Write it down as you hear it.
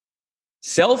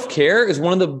Self-care is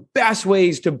one of the best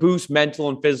ways to boost mental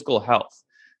and physical health.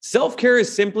 Self-care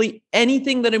is simply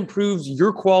anything that improves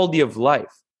your quality of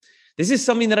life. This is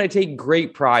something that I take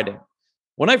great pride in.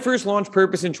 When I first launched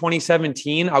Purpose in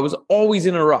 2017, I was always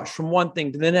in a rush from one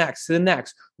thing to the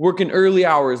next, working early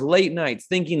hours, late nights,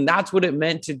 thinking that's what it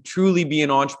meant to truly be an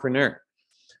entrepreneur.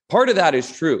 Part of that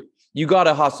is true. You got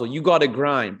to hustle, you got to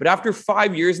grind. But after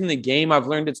 5 years in the game, I've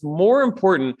learned it's more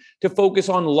important to focus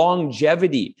on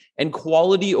longevity and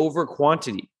quality over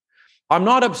quantity. I'm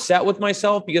not upset with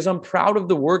myself because I'm proud of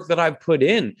the work that I've put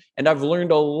in, and I've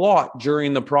learned a lot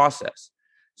during the process.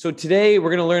 So today we're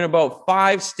going to learn about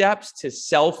 5 steps to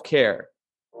self-care.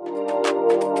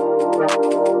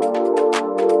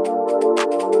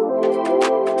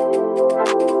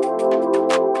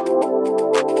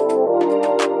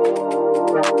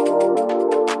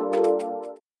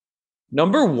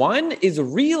 Number 1 is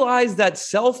realize that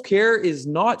self-care is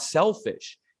not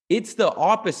selfish. It's the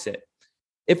opposite.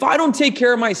 If I don't take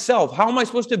care of myself, how am I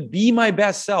supposed to be my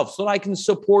best self so that I can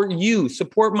support you,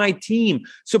 support my team,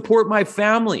 support my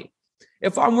family?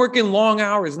 If I'm working long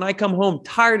hours and I come home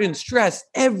tired and stressed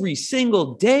every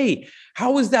single day,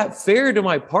 how is that fair to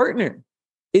my partner?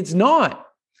 It's not.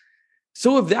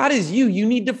 So if that is you, you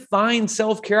need to find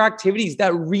self-care activities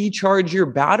that recharge your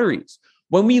batteries.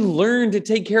 When we learn to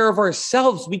take care of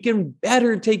ourselves, we can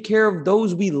better take care of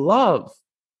those we love.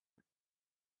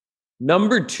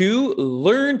 Number 2,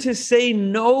 learn to say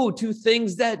no to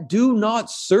things that do not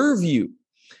serve you.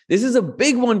 This is a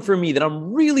big one for me that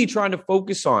I'm really trying to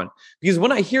focus on, because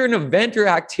when I hear an event or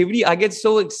activity, I get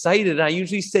so excited and I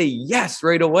usually say yes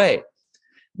right away.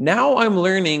 Now I'm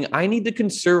learning I need to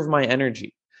conserve my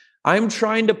energy. I'm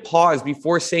trying to pause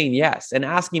before saying yes and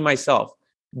asking myself,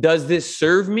 does this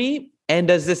serve me? And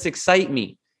does this excite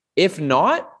me? If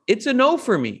not, it's a no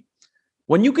for me.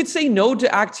 When you could say no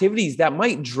to activities that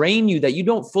might drain you, that you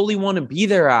don't fully want to be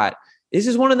there at, this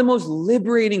is one of the most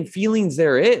liberating feelings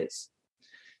there is.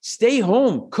 Stay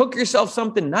home, cook yourself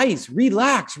something nice,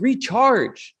 relax,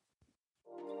 recharge.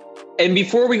 And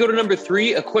before we go to number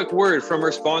 3, a quick word from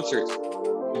our sponsors.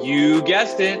 You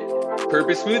guessed it,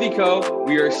 Purpose Smoothie Co.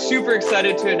 We are super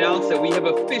excited to announce that we have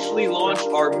officially launched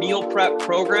our meal prep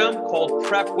program called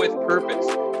Prep with Purpose.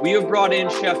 We have brought in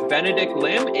Chef Benedict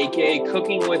Lim, aka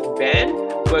Cooking with Ben,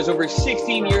 who has over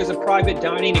 16 years of private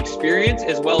dining experience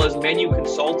as well as menu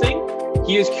consulting.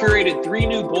 He has curated 3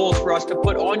 new bowls for us to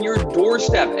put on your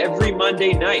doorstep every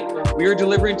Monday night. We are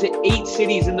delivering to 8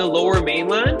 cities in the Lower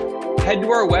Mainland. Head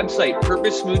to our website,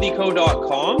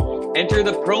 purposesmoothieco.com, enter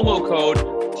the promo code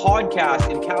podcast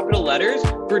in capital letters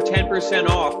for 10%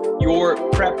 off your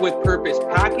Prep with Purpose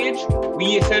package.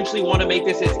 We essentially want to make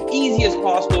this as easy as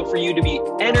possible for you to be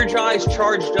energized,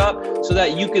 charged up, so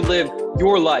that you can live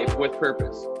your life with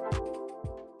purpose.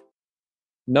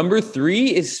 Number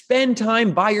 3 is spend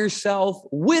time by yourself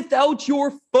without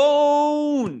your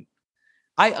phone.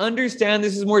 I understand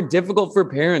this is more difficult for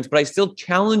parents, but I still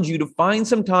challenge you to find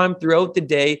some time throughout the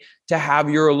day to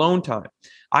have your alone time.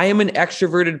 I am an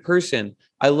extroverted person.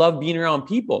 I love being around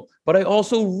people, but I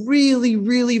also really,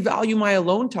 really value my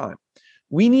alone time.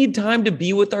 We need time to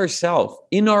be with ourselves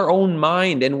in our own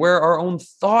mind and where our own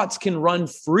thoughts can run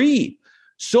free.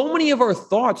 So many of our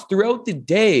thoughts throughout the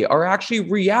day are actually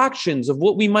reactions of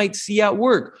what we might see at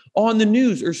work, on the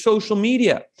news, or social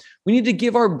media. We need to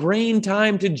give our brain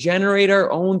time to generate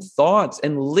our own thoughts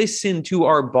and listen to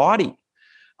our body.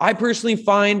 I personally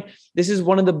find this is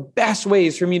one of the best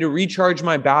ways for me to recharge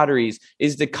my batteries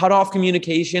is to cut off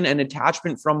communication and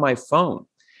attachment from my phone.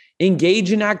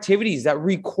 Engage in activities that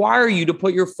require you to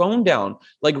put your phone down,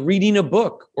 like reading a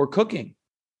book or cooking.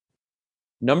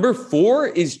 Number 4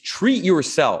 is treat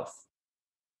yourself.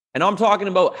 And I'm talking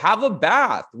about have a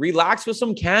bath, relax with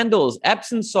some candles,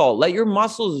 Epsom salt, let your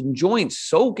muscles and joints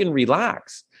soak and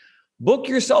relax. Book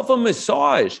yourself a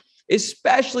massage,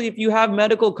 especially if you have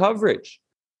medical coverage.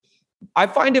 I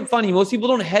find it funny. Most people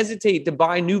don't hesitate to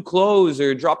buy new clothes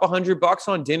or drop $100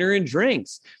 on dinner and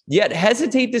drinks, yet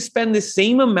hesitate to spend the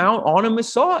same amount on a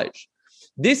massage.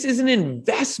 This is an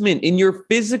investment in your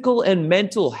physical and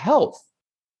mental health.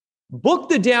 Book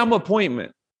the damn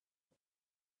appointment.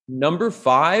 Number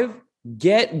 5,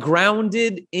 get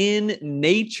grounded in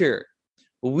nature.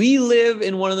 We live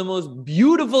in one of the most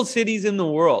beautiful cities in the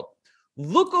world.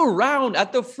 Look around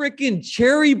at the freaking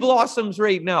cherry blossoms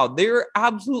right now. They're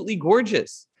absolutely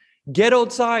gorgeous. Get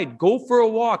outside, go for a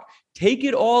walk, take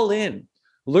it all in.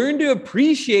 Learn to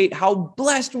appreciate how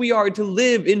blessed we are to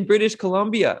live in British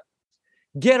Columbia.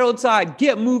 Get outside,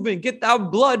 get moving, get that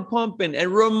blood pumping,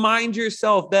 and remind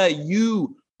yourself that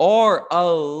you are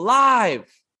alive.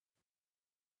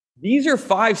 These are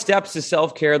 5 steps to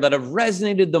self-care that have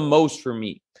resonated the most for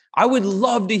me. I would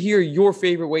love to hear your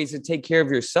favorite ways to take care of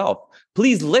yourself.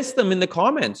 Please list them in the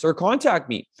comments or contact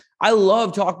me. I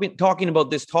love talking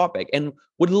about this topic and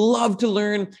would love to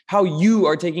learn how you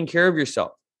are taking care of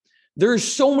yourself. There's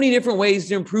so many different ways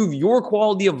to improve your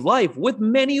quality of life, with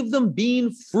many of them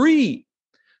being free.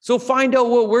 So find out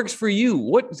what works for you,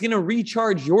 what's going to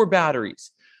recharge your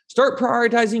batteries. Start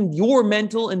prioritizing your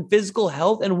mental and physical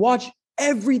health and watch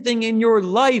everything in your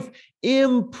life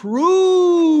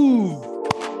improve.